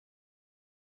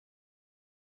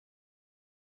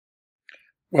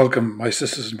Welcome, my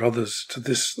sisters and brothers, to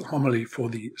this homily for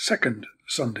the second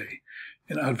Sunday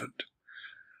in Advent.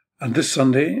 And this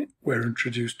Sunday, we're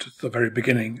introduced to the very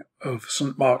beginning of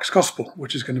St. Mark's Gospel,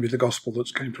 which is going to be the Gospel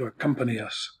that's going to accompany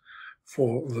us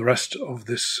for the rest of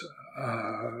this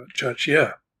church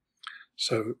year.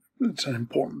 So it's an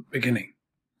important beginning.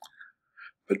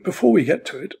 But before we get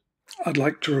to it, I'd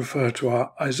like to refer to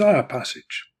our Isaiah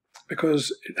passage,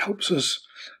 because it helps us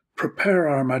prepare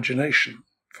our imagination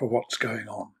for what's going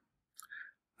on.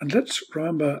 And let's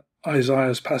remember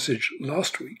Isaiah's passage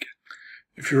last week.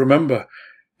 If you remember,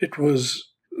 it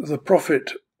was the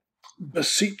prophet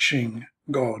beseeching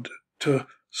God to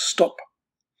stop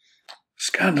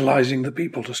scandalizing the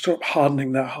people, to stop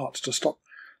hardening their hearts, to stop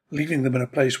leaving them in a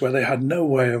place where they had no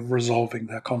way of resolving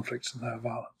their conflicts and their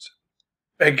violence,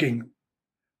 begging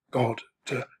God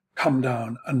to come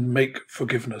down and make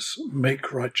forgiveness,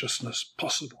 make righteousness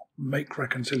possible, make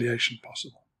reconciliation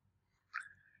possible.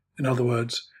 In other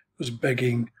words, was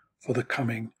begging for the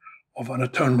coming of an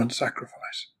atonement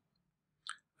sacrifice.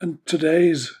 And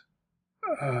today's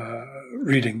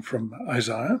reading from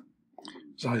Isaiah,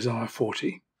 is Isaiah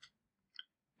 40,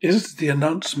 is the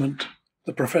announcement,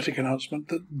 the prophetic announcement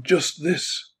that just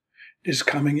this is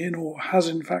coming in, or has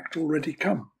in fact already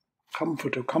come.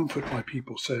 Comfort, O comfort my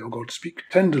people, say, O God, speak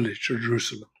tenderly to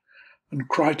Jerusalem, and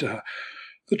cry to her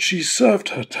that she served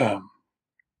her term,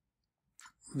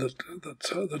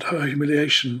 that her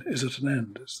humiliation is at an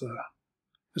end,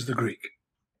 is the Greek.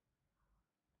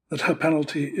 That her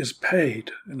penalty is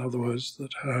paid, in other words,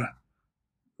 that her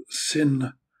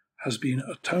sin has been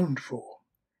atoned for,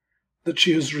 that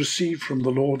she has received from the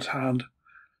Lord's hand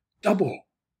double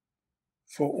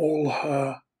for all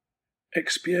her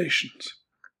expiations.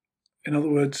 In other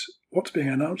words, what's being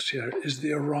announced here is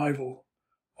the arrival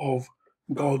of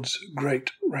God's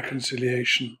great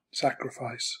reconciliation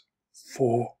sacrifice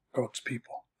for God's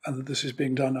people, and that this is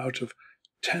being done out of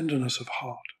tenderness of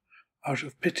heart, out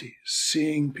of pity,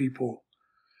 seeing people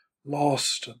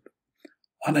lost and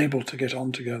unable to get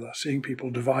on together, seeing people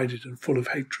divided and full of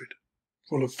hatred,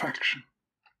 full of faction.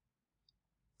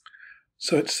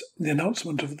 So it's the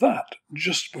announcement of that,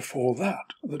 just before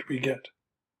that we get.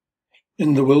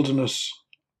 In the wilderness,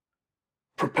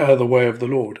 prepare the way of the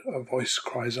Lord, a voice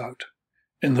cries out.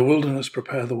 In the wilderness,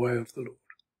 prepare the way of the Lord.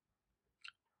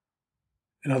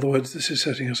 In other words, this is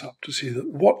setting us up to see that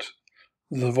what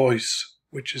the voice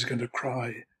which is going to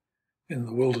cry in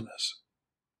the wilderness,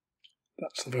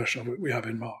 that's the version of it we have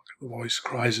in Mark. The voice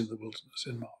cries in the wilderness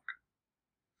in Mark.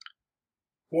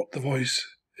 What the voice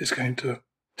is going to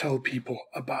tell people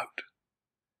about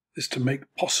is to make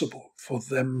possible for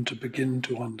them to begin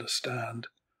to understand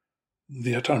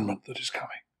the atonement that is coming,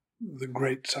 the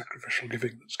great sacrificial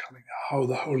giving that's coming, how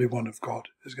the Holy One of God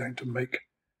is going to make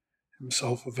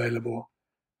himself available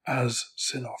as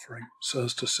sin offering, so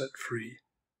as to set free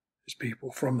his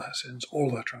people from their sins,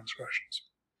 all their transgressions.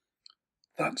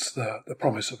 That's the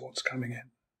promise of what's coming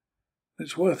in.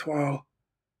 It's worthwhile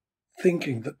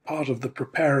thinking that part of the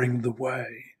preparing the way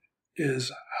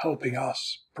is helping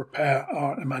us prepare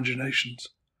our imaginations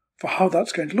for how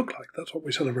that's going to look like. That's what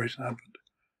we celebrate in Advent.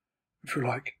 If you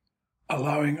like,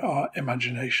 allowing our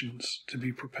imaginations to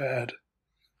be prepared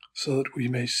so that we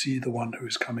may see the one who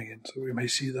is coming in, so we may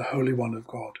see the Holy One of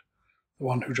God, the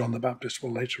one who John the Baptist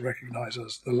will later recognize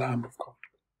as the Lamb of God,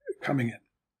 coming in.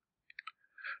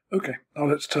 Okay, now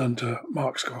let's turn to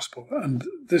Mark's Gospel. And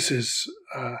this is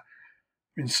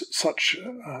such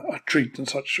a treat and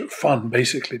such fun,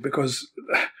 basically, because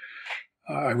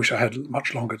I wish I had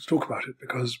much longer to talk about it,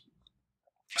 because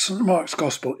St. Mark's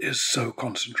Gospel is so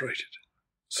concentrated.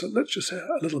 So let's just say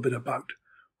a little bit about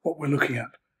what we're looking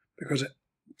at, because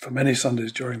for many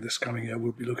Sundays during this coming year,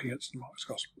 we'll be looking at St. Mark's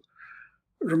Gospel.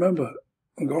 Remember,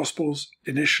 the Gospels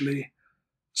initially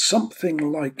something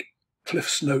like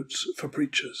Cliff's Notes for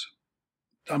preachers,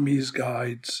 dummies'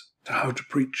 guides to how to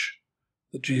preach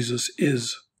that Jesus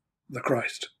is the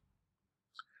Christ.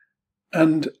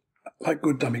 And like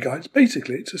good dummy guides,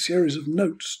 basically it's a series of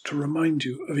notes to remind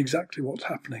you of exactly what's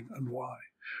happening and why,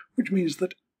 which means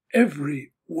that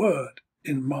every word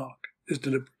in Mark is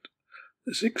deliberate.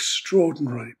 This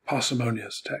extraordinarily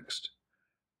parsimonious text,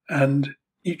 and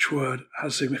each word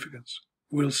has significance.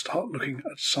 We'll start looking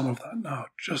at some of that now,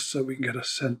 just so we can get a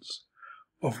sense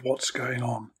of what's going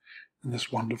on in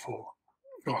this wonderful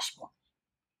gospel.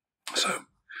 So,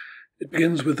 it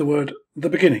begins with the word, the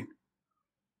beginning.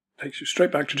 Takes you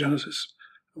straight back to Genesis.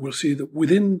 We'll see that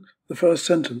within the first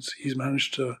sentence, he's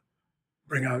managed to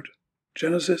bring out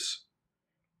Genesis,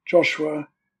 Joshua,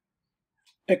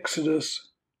 Exodus,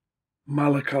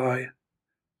 Malachi,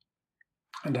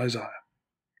 and Isaiah.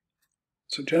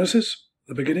 So Genesis,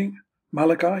 the beginning,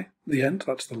 Malachi, the end,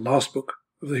 that's the last book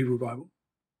of the Hebrew Bible,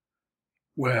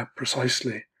 where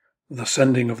precisely the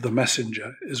sending of the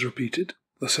messenger is repeated.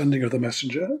 The sending of the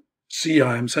messenger, see,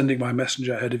 I am sending my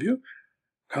messenger ahead of you,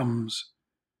 comes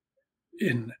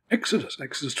in Exodus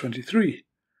 23,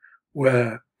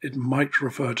 where it might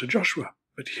refer to Joshua.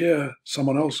 But here,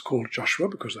 someone else called Joshua,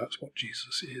 because that's what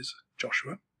Jesus is,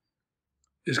 Joshua,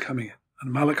 is coming in.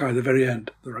 And Malachi, the very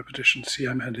end, the repetition, see,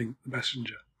 I'm sending the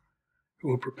messenger who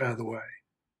will prepare the way.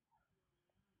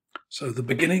 So the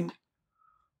beginning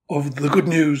of the good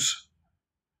news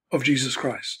of Jesus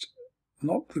Christ,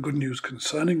 not the good news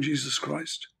concerning Jesus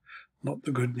Christ, not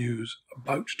the good news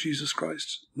about Jesus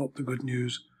Christ, not the good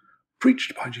news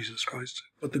preached by Jesus Christ,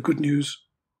 but the good news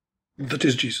that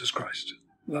is Jesus Christ.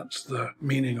 That's the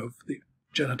meaning of the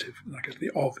genitive. I guess the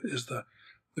of is the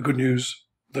good news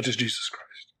that is Jesus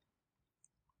Christ,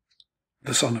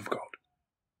 the Son of God.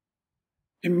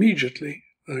 Immediately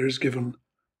there is given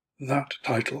that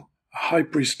title, a high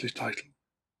priestly title,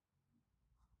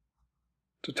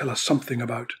 to tell us something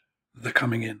about the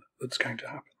coming in that's going to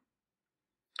happen.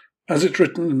 As it's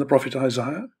written in the prophet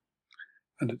Isaiah,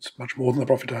 and it's much more than the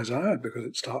prophet Isaiah, because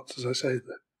it starts, as I say,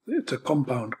 it's a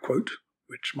compound quote,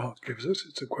 which Mark gives us.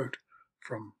 It's a quote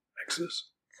from Exodus,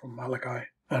 from Malachi,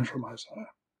 and from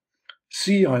Isaiah.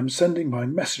 See, I am sending my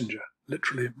messenger,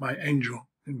 literally my angel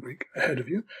in Greek, ahead of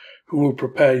you, who will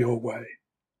prepare your way.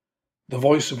 The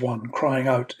voice of one crying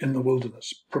out in the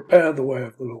wilderness, prepare the way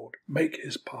of the Lord, make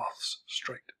his paths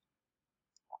straight.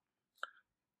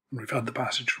 And we've had the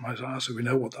passage from Isaiah, so we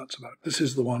know what that's about. This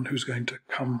is the one who's going to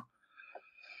come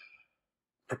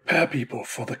prepare people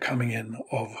for the coming in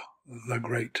of the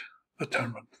great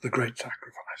atonement, the great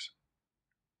sacrifice.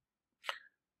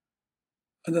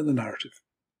 And then the narrative.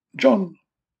 John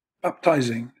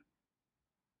baptizing,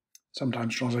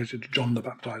 sometimes translated John the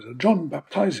Baptizer, John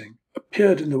baptizing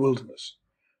appeared in the wilderness,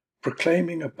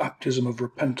 proclaiming a baptism of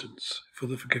repentance for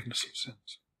the forgiveness of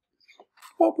sins.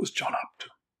 What was John up to?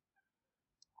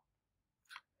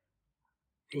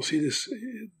 You'll see this,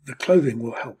 the clothing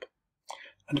will help.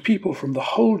 And people from the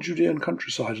whole Judean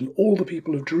countryside and all the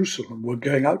people of Jerusalem were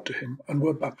going out to him and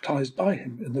were baptized by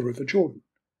him in the river Jordan,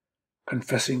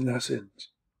 confessing their sins.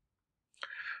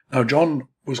 Now John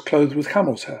was clothed with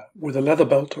camel's hair, with a leather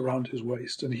belt around his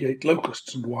waist, and he ate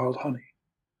locusts and wild honey.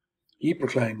 He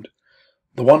proclaimed,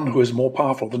 the one who is more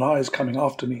powerful than I is coming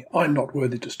after me. I am not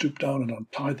worthy to stoop down and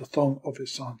untie the thong of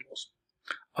his sandals.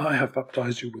 I have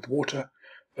baptized you with water,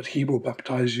 but he will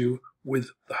baptize you with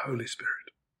the Holy Spirit.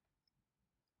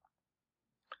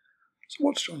 So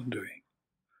what's John doing?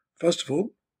 First of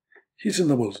all, he's in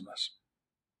the wilderness.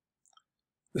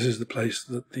 This is the place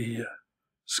that the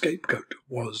scapegoat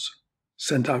was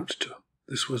sent out to.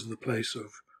 This was the place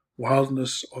of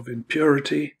wildness, of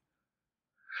impurity.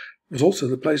 It was also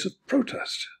the place of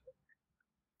protest.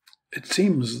 It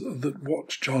seems that what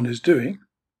John is doing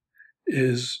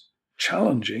is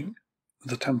challenging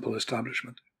the temple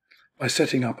establishment by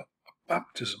setting up a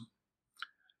baptism.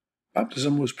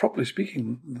 Baptism was, properly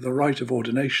speaking, the rite of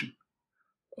ordination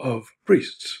of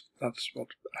priests. That's what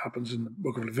happens in the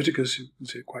book of Leviticus. You can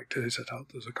see it quite clearly set out.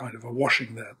 There's a kind of a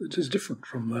washing there. It is different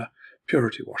from the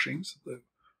purity washings, the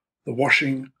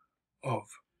washing of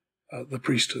the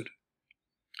priesthood.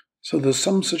 So there's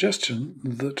some suggestion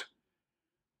that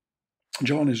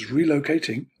John is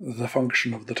relocating the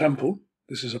function of the temple.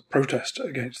 This is a protest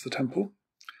against the temple,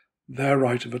 their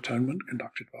rite of atonement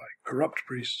conducted by corrupt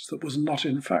priests that was not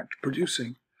in fact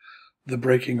producing the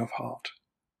breaking of heart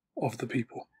of the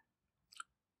people.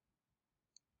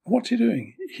 What's he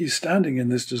doing? He's standing in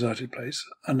this deserted place,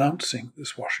 announcing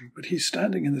this washing, but he's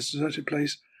standing in this deserted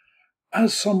place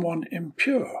as someone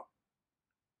impure.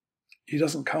 He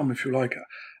doesn't come, if you like,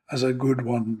 as a good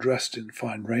one dressed in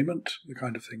fine raiment, the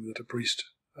kind of thing that a priest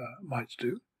might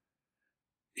do.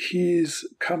 He's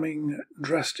coming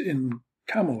dressed in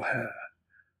camel hair.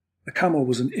 The camel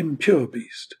was an impure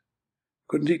beast.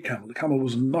 Couldn't eat camel. The camel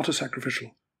was not a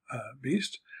sacrificial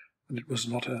beast, and it was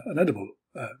not an edible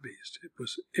beast. It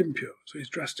was impure, so he's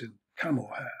dressed in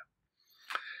camel hair.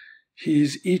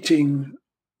 He's eating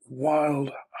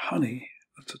wild honey.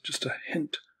 That's just a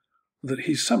hint that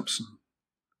he's Samson.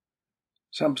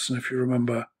 Samson, if you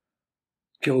remember,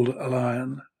 killed a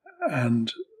lion,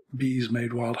 and bees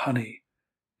made wild honey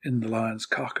in the lion's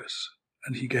carcass,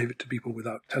 and he gave it to people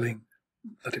without telling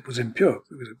that it was impure,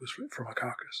 because it was from a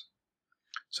carcass.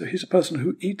 So he's a person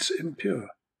who eats impure.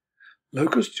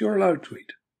 Locusts you're allowed to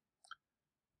eat.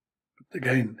 But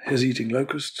again, his eating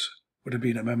locusts would have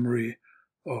been a memory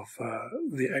of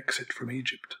the exit from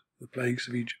Egypt, the plagues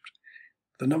of Egypt.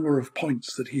 The number of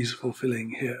points that he's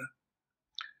fulfilling here.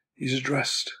 He's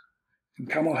dressed and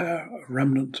camel hair, a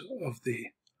remnant of the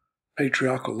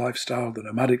patriarchal lifestyle, the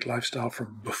nomadic lifestyle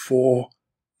from before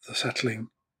the settling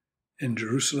in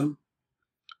Jerusalem.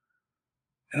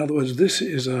 In other words, this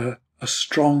is a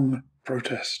strong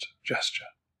protest gesture.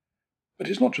 But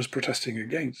it's not just protesting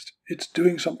against, it's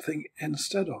doing something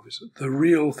instead of. The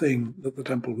real thing that the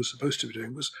temple was supposed to be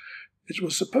doing was it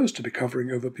was supposed to be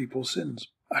covering over people's sins,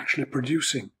 actually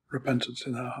producing repentance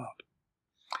in their heart.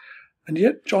 And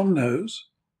yet John knows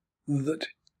that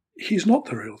he's not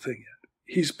the real thing yet.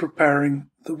 He's preparing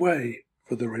the way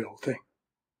for the real thing.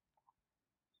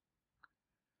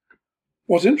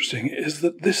 What's interesting is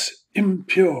that this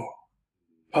impure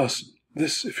person,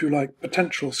 this, if you like,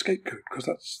 potential scapegoat,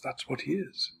 because that's what he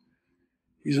is.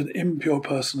 He's an impure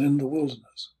person in the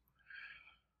wilderness.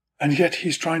 And yet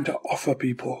he's trying to offer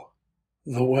people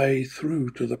the way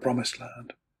through to the promised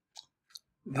land,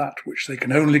 that which they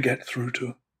can only get through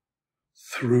to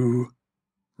through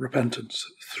repentance,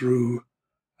 through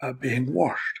being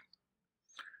washed.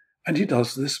 And he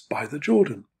does this by the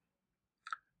Jordan.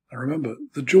 Now remember,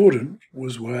 the Jordan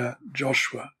was where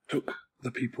Joshua took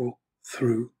the people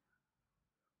through,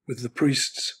 with the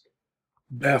priests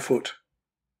barefoot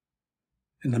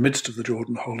in the midst of the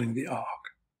Jordan holding the ark.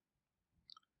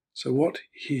 So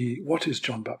what is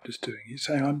John Baptist doing? He's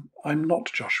saying, I'm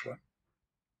not Joshua.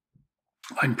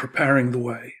 I'm preparing the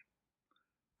way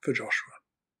for Joshua.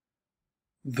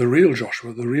 The real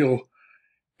Joshua, the real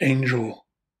angel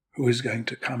who is going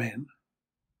to come in,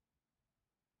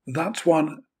 that's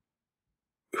one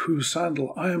whose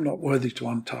sandal I am not worthy to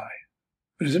untie.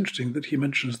 It is interesting that he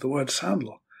mentions the word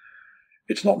sandal.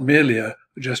 It's not merely a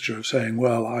gesture of saying,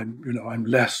 well, I'm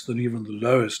less than even the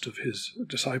lowest of his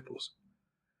disciples.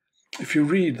 If you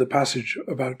read the passage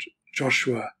about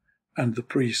Joshua and the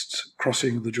priests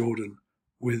crossing the Jordan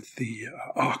with the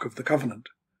Ark of the Covenant,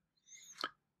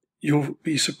 you'll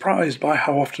be surprised by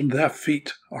how often their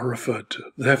feet are referred to.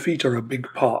 Their feet are a big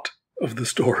part of the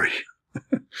story.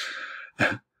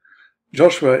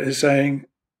 Joshua is saying,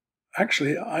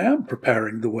 actually, I am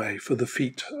preparing the way for the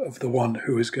feet of the one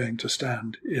who is going to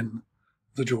stand in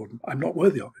the Jordan. I'm not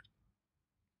worthy of it.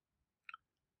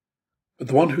 But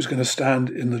the one who's going to stand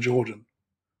in the Jordan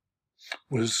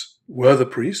were the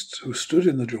priests who stood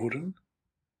in the Jordan,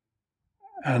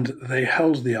 and they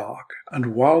held the ark.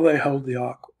 And while they held the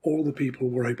ark, all the people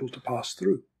were able to pass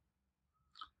through.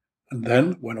 And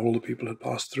then, when all the people had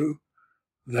passed through,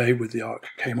 they, with the ark,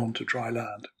 came onto dry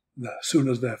land. As soon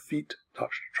as their feet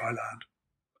touched dry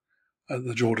land,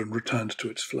 the Jordan returned to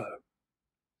its flow.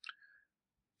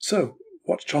 So,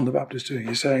 what's John the Baptist doing?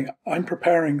 He's saying, I'm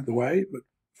preparing the way, but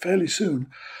fairly soon,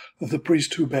 the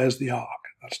priest who bears the ark,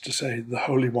 that's to say, the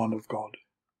Holy One of God,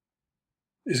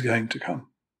 is going to come.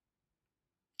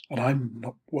 And I'm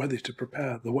not worthy to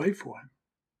prepare the way for him.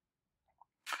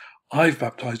 I've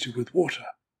baptized you with water.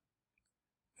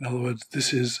 In other words,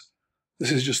 this is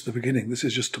just the beginning. This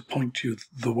is just to point you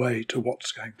the way to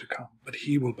what's going to come. But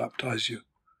he will baptize you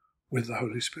with the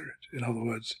Holy Spirit. In other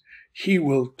words, he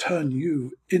will turn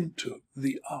you into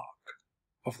the ark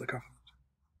of the covenant.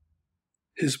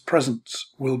 His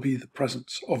presence will be the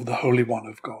presence of the Holy One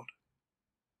of God.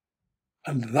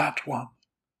 And that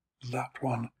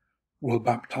one will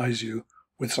baptize you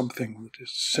with something that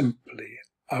is simply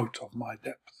out of my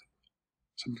depth,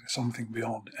 something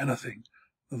beyond anything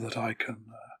that I can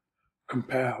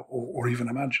compare or even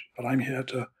imagine. But I'm here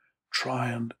to try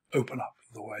and open up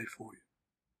the way for you.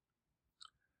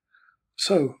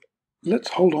 So let's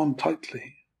hold on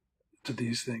tightly to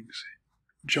these things.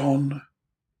 John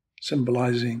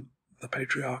symbolizing the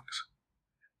patriarchs,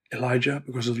 Elijah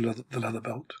because of the leather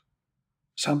belt,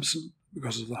 Samson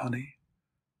because of the honey,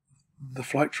 the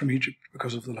flight from Egypt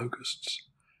because of the locusts,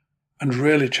 and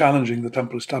really challenging the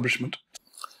temple establishment.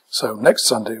 So next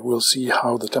Sunday we'll see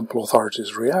how the temple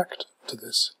authorities react to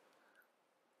this,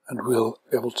 and we'll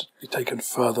be able to be taken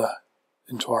further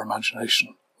into our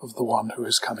imagination of the one who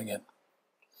is coming in.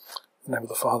 In the name of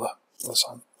the Father, and the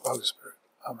Son, and the Holy Spirit.